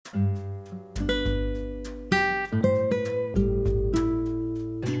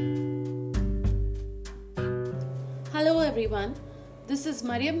everyone. This is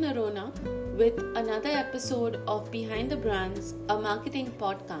Mariam Narona with another episode of Behind the Brands, a marketing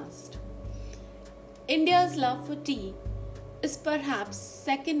podcast. India's love for tea is perhaps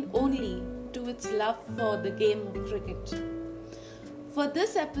second only to its love for the game of cricket. For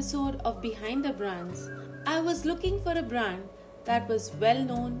this episode of Behind the Brands, I was looking for a brand that was well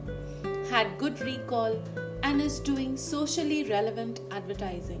known, had good recall, and is doing socially relevant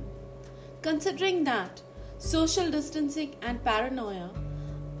advertising. Considering that social distancing and paranoia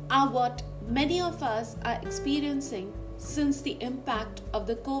are what many of us are experiencing since the impact of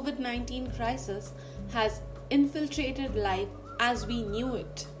the COVID-19 crisis has infiltrated life as we knew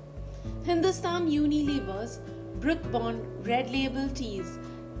it. Hindustan Unilever's Brooke Bond Red Label Tea's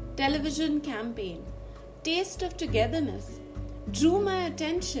television campaign, Taste of Togetherness, drew my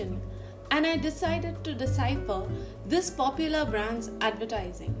attention and I decided to decipher this popular brand's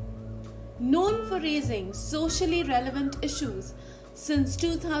advertising. Known for raising socially relevant issues since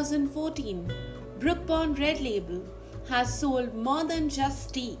 2014, Brooke Bond Red Label has sold more than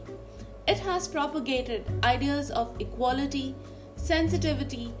just tea. It has propagated ideas of equality,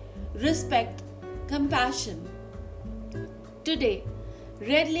 sensitivity, respect, compassion. Today,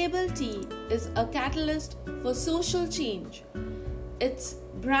 Red Label Tea is a catalyst for social change. Its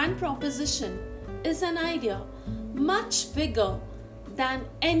brand proposition is an idea much bigger than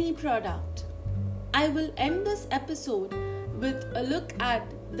any product. I will end this episode with a look at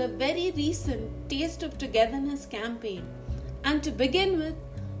the very recent Taste of Togetherness campaign. And to begin with,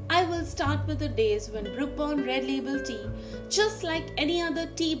 I will start with the days when Brooke Bond Red Label Tea, just like any other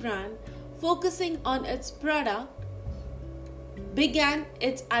tea brand, focusing on its product, began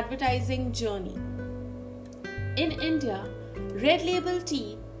its advertising journey. In India, Red Label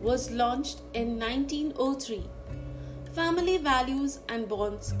Tea was launched in 1903. Family values and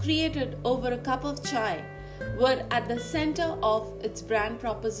bonds created over a cup of chai were at the center of its brand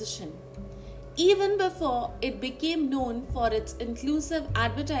proposition. Even before it became known for its inclusive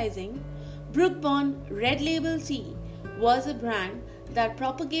advertising, Brooke Bond Red Label Tea was a brand that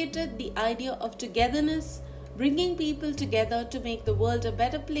propagated the idea of togetherness, bringing people together to make the world a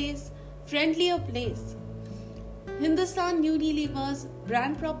better place, friendlier place. Hindustan Unilever's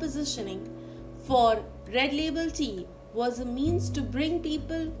brand propositioning for Red Label Tea was a means to bring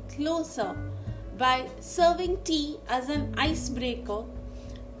people closer by serving tea as an icebreaker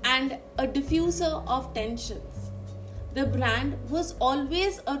and a diffuser of tensions. The brand was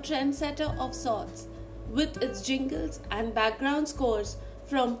always a trendsetter of sorts, with its jingles and background scores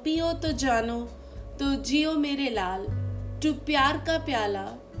from Piyo to Jano to Jio Mere Lal to Pyar Ka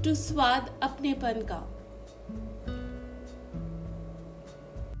Pyala to Swad Apnepan Ka.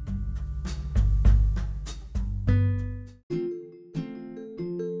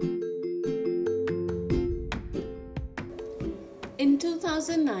 In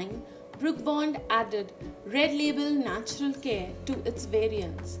 2009, Brooke Bond added Red Label Natural Care to its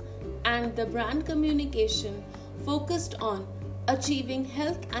variants, and the brand communication focused on achieving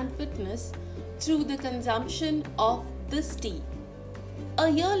health and fitness through the consumption of this tea. A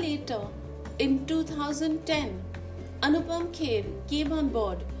year later, in 2010, Anupam Kher came on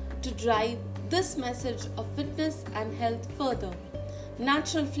board to drive this message of fitness and health further.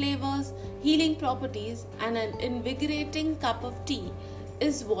 Natural flavors, healing properties, and an invigorating cup of tea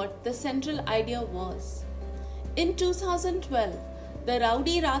is what the central idea was. In 2012, the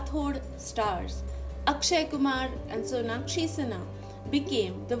Rowdy Rathod stars Akshay Kumar and Sonakshi Sinha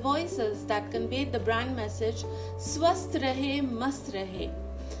became the voices that conveyed the brand message Swasth Rahe Mast Rahe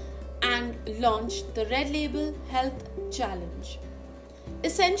and launched the Red Label Health Challenge.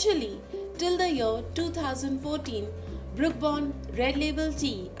 Essentially, till the year 2014, Brooke Bond Red Label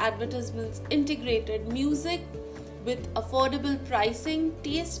Tea advertisements integrated music with affordable pricing,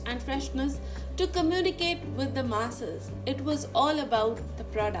 taste and freshness to communicate with the masses. It was all about the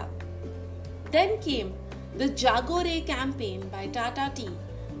product. Then came the Jago Re campaign by Tata Tea,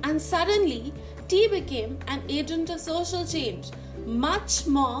 and suddenly tea became an agent of social change, much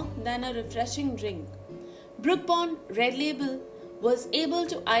more than a refreshing drink. Brooke Bond Red Label was able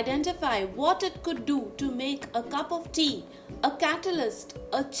to identify what it could do to make a cup of tea a catalyst,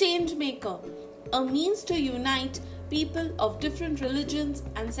 a change maker, a means to unite people of different religions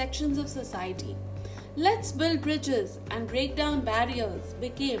and sections of society. Let's build bridges and break down barriers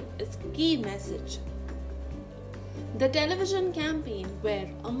became its key message. The television campaign where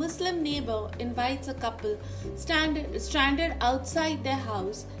a Muslim neighbor invites a couple stranded outside their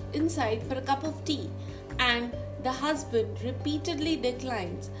house inside for a cup of tea and the husband repeatedly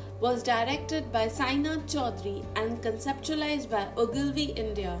declines was directed by Sainath Chaudhary and conceptualized by Ogilvy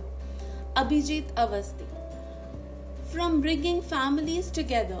India, Abhijit Awasthi. From bringing families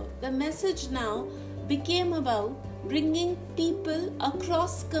together, the message now became about bringing people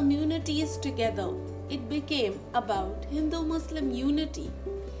across communities together. It became about Hindu-Muslim unity.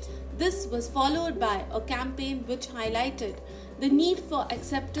 This was followed by a campaign which highlighted the need for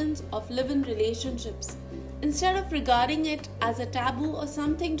acceptance of live-in relationships. Instead of regarding it as a taboo or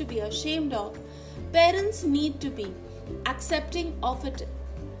something to be ashamed of, parents need to be accepting of it.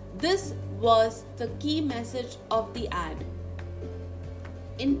 This was the key message of the ad.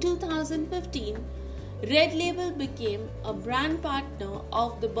 In 2015, Red Label became a brand partner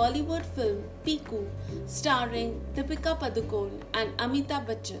of the Bollywood film Piku, starring Deepika Padukone and Amitabh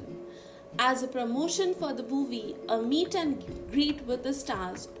Bachchan. As a promotion for the movie, a meet and greet with the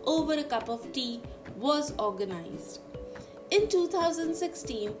stars over a cup of tea was organized. In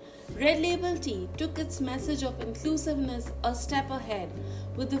 2016, Red Label Tea took its message of inclusiveness a step ahead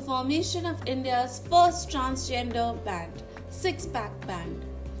with the formation of India's first transgender band, Six Pack Band.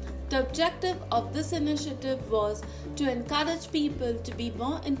 The objective of this initiative was to encourage people to be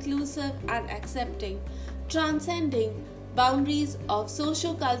more inclusive and accepting, transcending boundaries of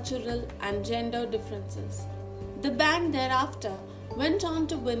socio-cultural and gender differences. The band thereafter went on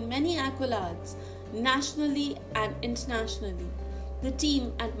to win many accolades nationally and internationally. The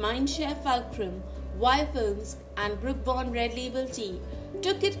team at Mindshare Fulcrum, Y Films and Brook-Bond Red Label Tea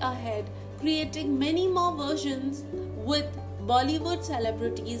took it ahead, creating many more versions with Bollywood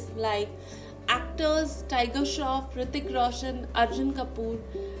celebrities like actors Tiger Shroff, Hrithik Roshan, Arjun Kapoor,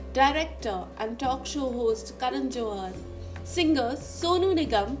 director and talk show host Karan Johar, singers Sonu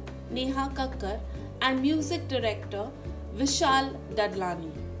Nigam, Neha Kakkar, and music director Vishal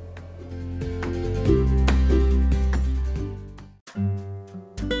Dadlani.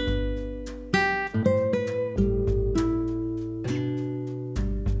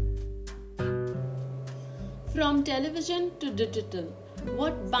 From television to digital,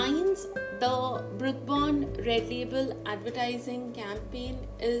 what binds the Brook-Bond Red Label advertising campaign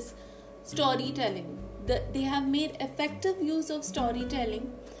is storytelling. They have made effective use of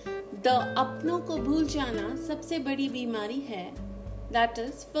storytelling. The apno ko bhool jana sabse badi bimari hai, that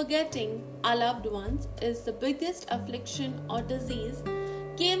is, forgetting our loved ones is the biggest affliction or disease,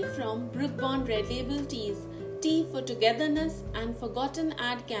 came from Brook-Bond Red Label Tea's Tea for Togetherness and Forgotten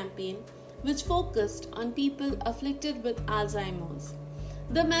ad campaign, which focused on people afflicted with Alzheimer's.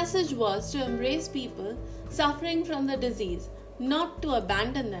 The message was to embrace people suffering from the disease, not to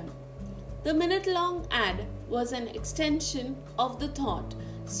abandon them. The minute-long ad was an extension of the thought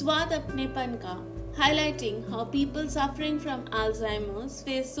Swad Apne Pan Ka, highlighting how people suffering from Alzheimer's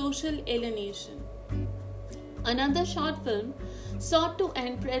face social alienation. Another short film sought to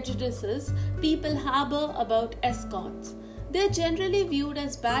end prejudices people harbor about escorts. They are generally viewed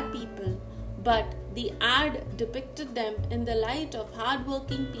as bad people, but the ad depicted them in the light of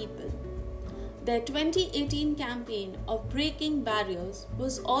hardworking people. Their 2018 campaign of Breaking Barriers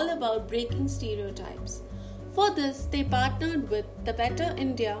was all about breaking stereotypes. For this, they partnered with The Better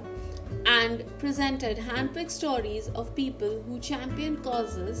India and presented handpicked stories of people who championed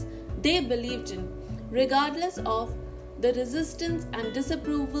causes they believed in, regardless of the resistance and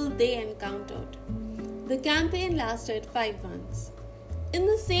disapproval they encountered. The campaign lasted 5 months. In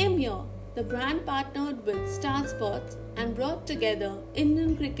the same year, the brand partnered with Star Sports and brought together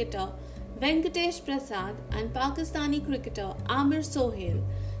Indian cricketer Venkatesh Prasad and Pakistani cricketer Amir Sohail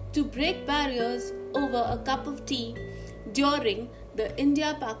to break barriers over a cup of tea during the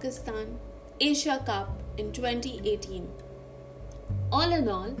India-Pakistan Asia Cup in 2018. All in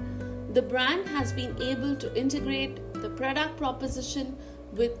all, the brand has been able to integrate the product proposition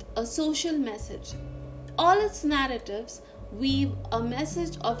with a social message. All its narratives weave a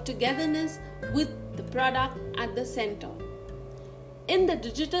message of togetherness with the product at the center. In the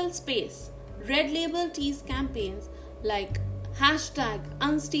digital space, Red Label Tea's campaigns like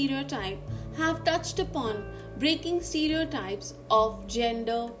 #Unstereotype have touched upon breaking stereotypes of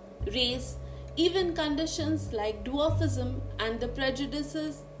gender, race, even conditions like dwarfism and the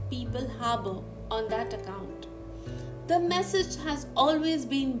prejudices people harbor on that account. The message has always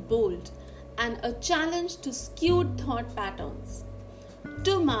been bold and a challenge to skewed thought patterns.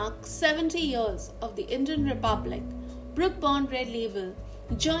 To mark 70 years of the Indian Republic, Brook-Bond Red Label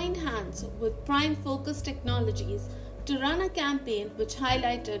joined hands with Prime Focus Technologies to run a campaign which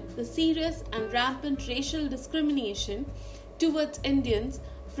highlighted the serious and rampant racial discrimination towards Indians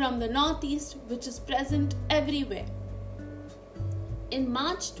from the Northeast, which is present everywhere. In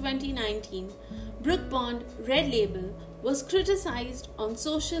March 2019, Brook-Bond Red Label was criticized on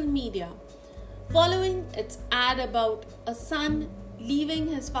social media following its ad about a son leaving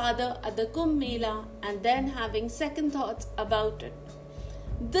his father at the Kumbh Mela and then having second thoughts about it.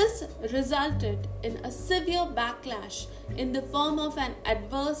 This resulted in a severe backlash in the form of an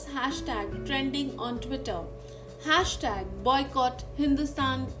adverse hashtag trending on Twitter, hashtag boycott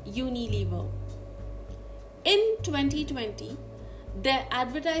Hindustan Unilever. In 2020, their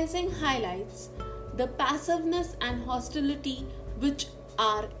advertising highlights the passiveness and hostility which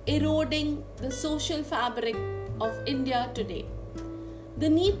are eroding the social fabric of India today. The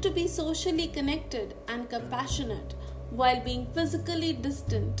need to be socially connected and compassionate while being physically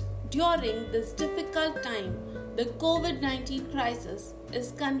distant during this difficult time, the COVID-19 crisis,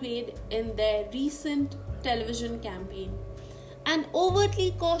 is conveyed in their recent television campaign. An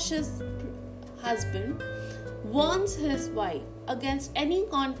overtly cautious husband warns his wife against any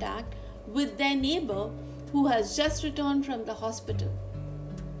contact with their neighbor who has just returned from the hospital.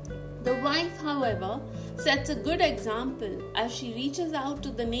 The wife, however, sets a good example as she reaches out to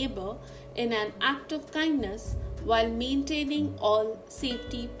the neighbor in an act of kindness while maintaining all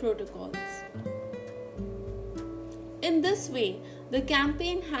safety protocols. In this way, the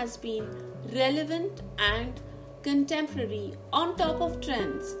campaign has been relevant and contemporary on top of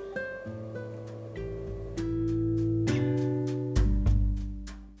trends.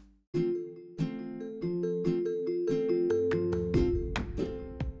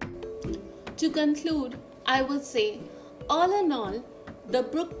 To conclude, I would say, all in all, the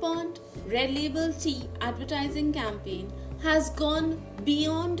Brook Bond Red Label Tea advertising campaign has gone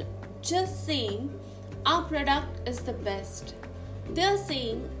beyond just saying our product is the best. They are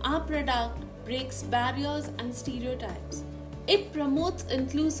saying our product breaks barriers and stereotypes. It promotes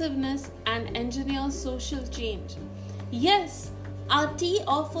inclusiveness and engineers social change. Yes, our tea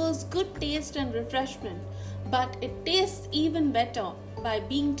offers good taste and refreshment, but it tastes even better by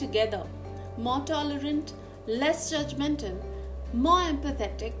being together, more tolerant, less judgmental, more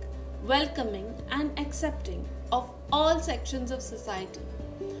empathetic, welcoming and accepting of all sections of society.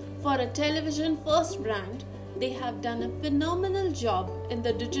 For a television first brand, they have done a phenomenal job in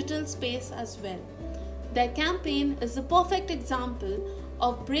the digital space as well. Their campaign is a perfect example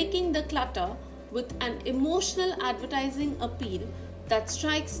of breaking the clutter with an emotional advertising appeal that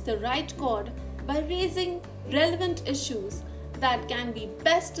strikes the right chord by raising relevant issues that can be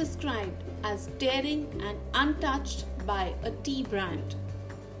best described as daring and untouched by a tea brand.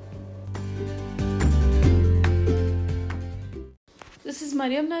 This is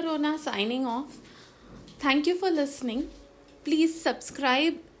Mariam Narona signing off. Thank you for listening. Please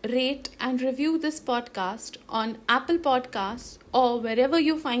subscribe, rate and review this podcast on Apple Podcasts or wherever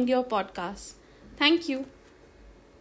you find your podcasts. Thank you.